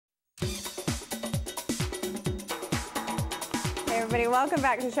everybody. Welcome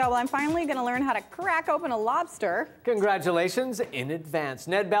back to the show. Well, I'm finally going to learn how to crack open a lobster. Congratulations in advance.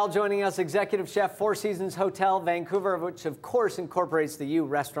 Ned Bell joining us, Executive Chef, Four Seasons Hotel, Vancouver, which of course incorporates the U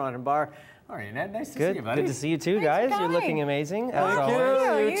Restaurant and Bar. How are you, Ned? Nice to see you, buddy. Good to see you too, guys. You're looking amazing, as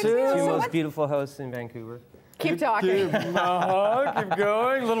always. You too. Two most beautiful hosts in Vancouver. Keep talking. Keep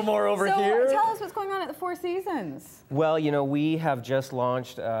going. A little more over here. So tell us what's going on at the Four Seasons. Well, you know, we have just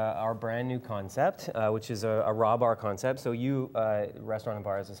launched our brand new concept, which is a raw bar concept. So U Restaurant and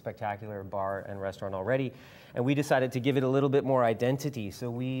Bar is a spectacular bar and restaurant already. And we decided to give it a little bit more identity. So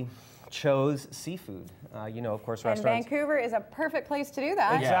we chose seafood. You know, of course, restaurants. And Vancouver is a perfect place to do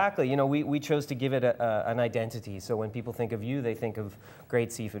that. Exactly. You know, we chose to give it an identity. So when people think of U, they think of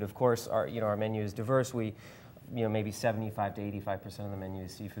great seafood. Of course, our menu is diverse. Maybe 75 to 85% of the menu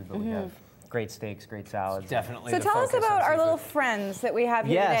is seafood, but we have great steaks, great salads. Definitely. So tell us about our little friends that we have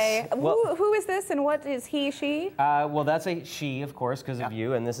here today. Well, who is this and what is he, she? Well, that's a she, of course, because of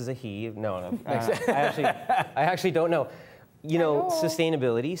you, and this is a he. No. I actually don't know. You know,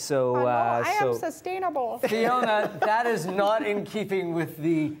 sustainability, so... I am sustainable. Fiona, that is not in keeping with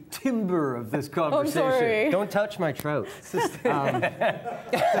the timbre of this conversation. I'm sorry. Don't touch my trout.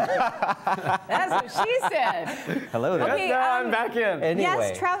 That's what she said. Hello there. Okay, I'm back in. Anyway,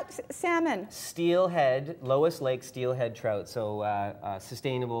 yes, trout, salmon. Steelhead, Lois Lake steelhead trout, so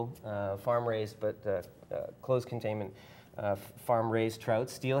sustainable, farm-raised, but closed containment. Farm-raised trout,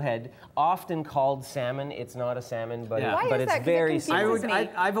 steelhead, often called salmon. It's not a salmon, but it's very similar.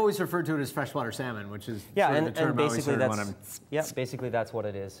 I've always referred to it as freshwater salmon, which is and basically that's what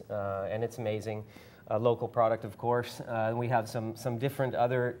it is, and it's amazing. A local product, of course. We have some different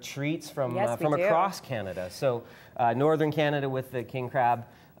other treats from across Canada. So northern Canada with the king crab.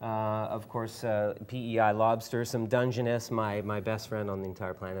 Of course, PEI lobster, some Dungeness, my best friend on the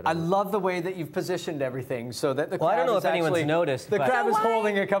entire planet. I love the way that you've positioned everything so that the crab I don't know is if anyone's noticed. The crab is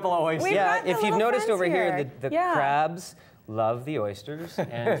holding a couple of oysters. Yeah, if you've noticed over here, the crabs love the oysters.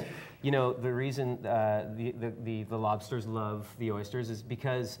 And, you know, the reason the lobsters love the oysters is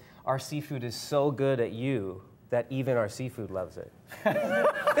because our seafood is so good at U that even our seafood loves it.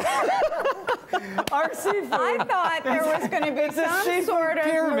 Our seafood. I thought there was going to be some sort of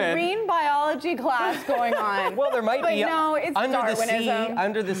marine biology class going on. Well, there might be. No, it's Darwinism.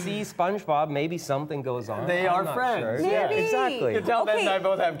 Under the sea, SpongeBob, maybe something goes on. They are friends. Sure. Yeah, exactly. You can tell Ben and I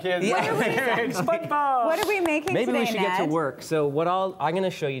both have kids. SpongeBob. What are we making Maybe today, we should Ned? get to work. So I'm going to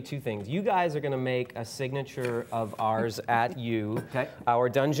show you two things. You guys are going to make a signature of ours at U, our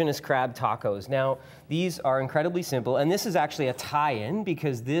Dungeness crab tacos. Now, these are incredibly simple, and this is actually a tie-in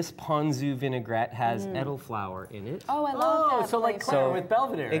because this ponzu vinaigrette has elderflower in it. Oh, I love that. So like Claire with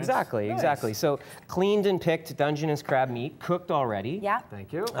Belvedere. Exactly, exactly. So cleaned and picked Dungeness crab meat, cooked already. Yeah.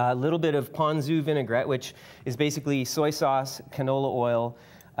 Thank you. A little bit of ponzu vinaigrette, which is basically soy sauce, canola oil,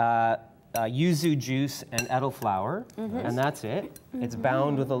 yuzu juice, and elderflower, and that's it. It's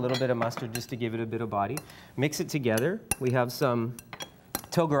bound with a little bit of mustard just to give it a bit of body. Mix it together. We have some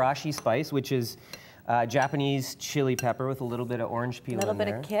togarashi spice, which is Japanese chili pepper with a little bit of orange peel in there. A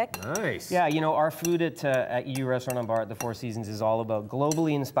little bit of kick. Nice. Yeah, you know, our food at U Restaurant and Bar at the Four Seasons is all about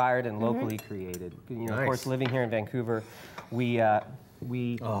globally inspired and locally created. You know, of course, living here in Vancouver, we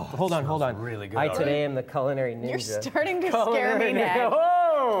hold on. Really good. I today am the culinary ninja. You're starting to scare me, Ned.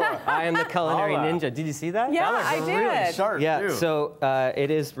 Oh! I am the culinary ninja. Did you see that? Yeah, that I did. Really sharp, Yeah, too. so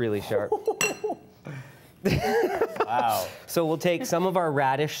it is really sharp. Wow. So we'll take some of our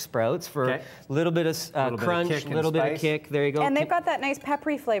radish sprouts for a little bit of crunch, a little bit of kick. There you go. And they've got that nice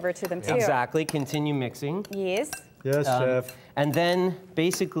peppery flavor to them, too. Exactly. Continue mixing. Yes. Yes, chef. And then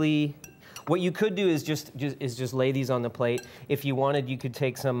basically, what you could do is just lay these on the plate. If you wanted, you could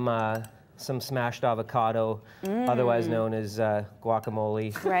take some smashed avocado, otherwise known as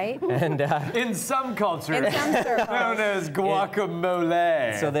guacamole. Right. And in some cultures, in some circles, known as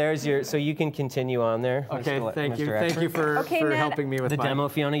guacamole. So there's so you can continue on there. Okay, thank you. Mr. Thank you for Ned, helping me with the demo,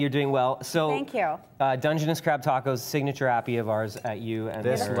 Fiona. You're doing well. So thank you. Dungeness crab tacos, signature appy of ours at U. And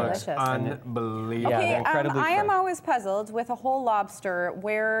This looks unbelievable. Yeah, Okay, they're incredibly I am fresh. always puzzled with a whole lobster,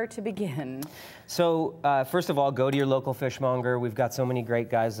 where to begin. So first of all, go to your local fishmonger. We've got so many great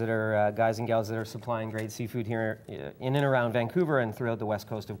guys that are guys and gals that are supplying great seafood here in and around Vancouver and throughout the West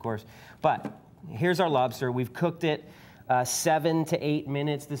Coast, of course. But here's our lobster. We've cooked it 7 to 8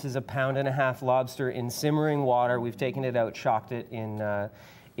 minutes. This is a 1.5 pound lobster in simmering water. We've taken it out, shocked it in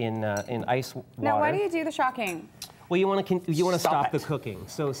ice water. Now, why do you do the shocking? Well, you want to stop the cooking.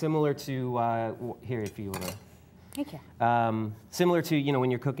 So similar to here, if you want to. Thank you. Similar to, you know,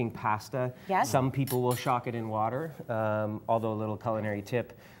 when you're cooking pasta, Yes. some people will shock it in water, although a little culinary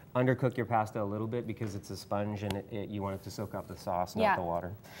tip. undercook your pasta a little bit because it's a sponge and you want it to soak up the sauce, not the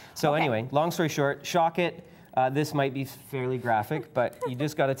water. So anyway, long story short, shock it. This might be fairly graphic, but you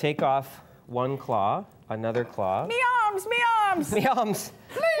just got to take off one claw, another claw. Me arms, me arms. Me arms.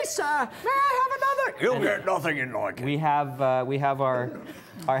 Lisa, may I have another? You'll get nothing in like it. We have our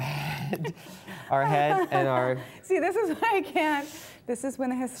head, and our. See, this is why I can't. This is when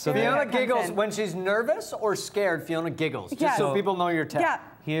the hysteria So Fiona comes giggles in. when she's nervous or scared. Fiona giggles, just so people know your tech. Yeah.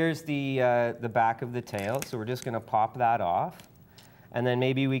 Here's the back of the tail. So we're just gonna pop that off, and then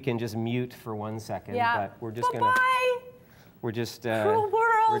maybe we can just mute for 1 second. Yeah. But we're just we're just Cruel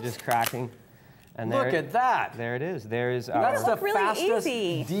world. we're just cracking. And Look at that. There it is. There is That's our. the really fastest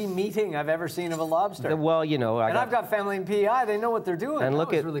easy. de-meating I've ever seen of a lobster. Well, you know, I've got family in PEI. They know what they're doing. And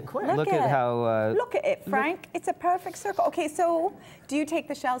look at really quick. Look at how. Look at it, Frank. It's a perfect circle. Okay, so do you take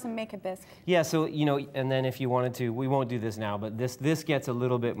the shells and make a bisque? Yeah, so, you know, and then if you wanted to, we won't do this now, but this gets a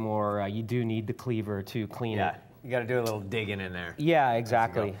little bit more, you do need the cleaver to clean it. You got to do a little digging in there. Yeah,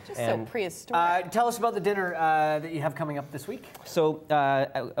 exactly. Just so prehistoric. Tell us about the dinner that you have coming up this week. So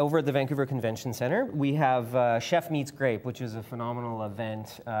over at the Vancouver Convention Center, we have Chef Meets Grape, which is a phenomenal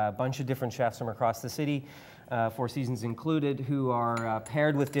event. A bunch of different chefs from across the city, Four Seasons included, who are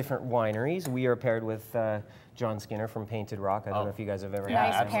paired with different wineries. We are paired with John Skinner from Painted Rock. I don't know if you guys have ever had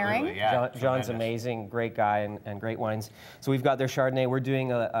Nice pairing. Yeah, John's amazing, great guy, and great wines. So we've got their Chardonnay. We're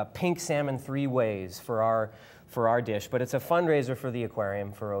doing a pink salmon 3 ways for our dish, but it's a fundraiser for the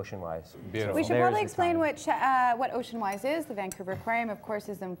aquarium for Ocean Wise. Beautiful. We should probably explain what Ocean Wise is. The Vancouver Aquarium, of course,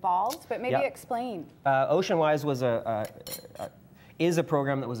 is involved, but maybe explain. Ocean Wise was is a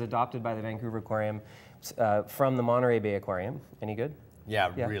program that was adopted by the Vancouver Aquarium from the Monterey Bay Aquarium. Any good?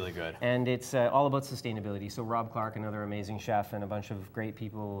 Yeah, really good. And it's all about sustainability. So Rob Clark, another amazing chef, and a bunch of great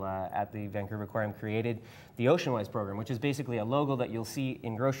people at the Vancouver Aquarium created the Ocean Wise program, which is basically a logo that you'll see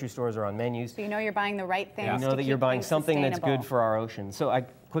in grocery stores or on menus. So you know you're buying the right things. You know that you're buying something that's good for our ocean. So I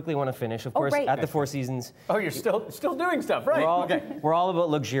quickly want to finish, of course, at the Four Seasons. Oh, you're still doing stuff, right? We're all about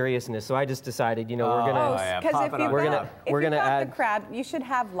luxuriousness. So I just decided, you know, we're gonna. Because if we're gonna add the crab, you should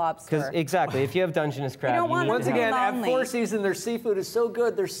have lobster. Because exactly, if you have Dungeness crab, don't want Once again, at lonely. Four Seasons, their seafood is so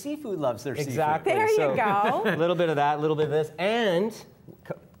good. Their seafood loves their exactly. There you So, go. A little bit of that, a little bit of this, and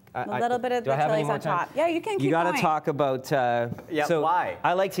A little bit of do I the have any chilies more on time? top. Yeah, you can keep You got going. to talk about. So why?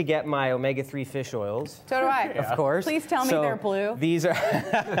 I like to get my omega-3 fish oils. So do I. Of course. Please tell me So they're blue.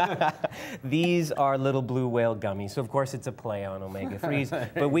 These are little blue whale gummies. So of course it's a play on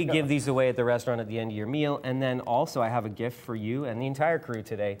omega-3s, but we give these away at the restaurant at the end of your meal. And then also I have a gift for you and the entire crew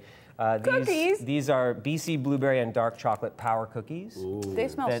today. Cookies. These are BC blueberry and dark chocolate power cookies. They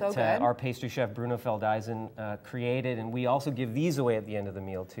smell that, so good. Our pastry chef Bruno Feldeisen created, and we also give these away at the end of the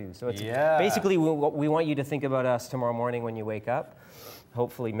meal too. So it's basically we want you to think about us tomorrow morning when you wake up.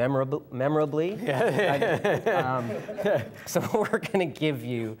 Hopefully memorably. So we're going to give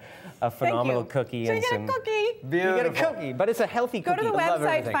you a phenomenal cookie. So and you get a cookie. Beautiful. You get a cookie, but it's a healthy Go cookie. to the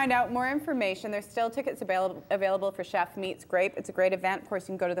website to find out more information. There's still tickets available for Chef Meets Grape. It's a great event. Of course, you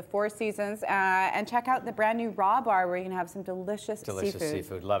can go to the Four Seasons and check out the brand new Raw Bar where you can have some delicious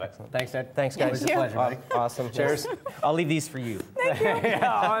seafood. Love it. Thanks, Ned. Thanks, guys. Always a pleasure, buddy. Awesome. Cheers. I'll leave these for you. Thank you.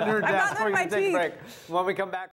 On her desk. them in We're my going to take a teeth. break. When we come back.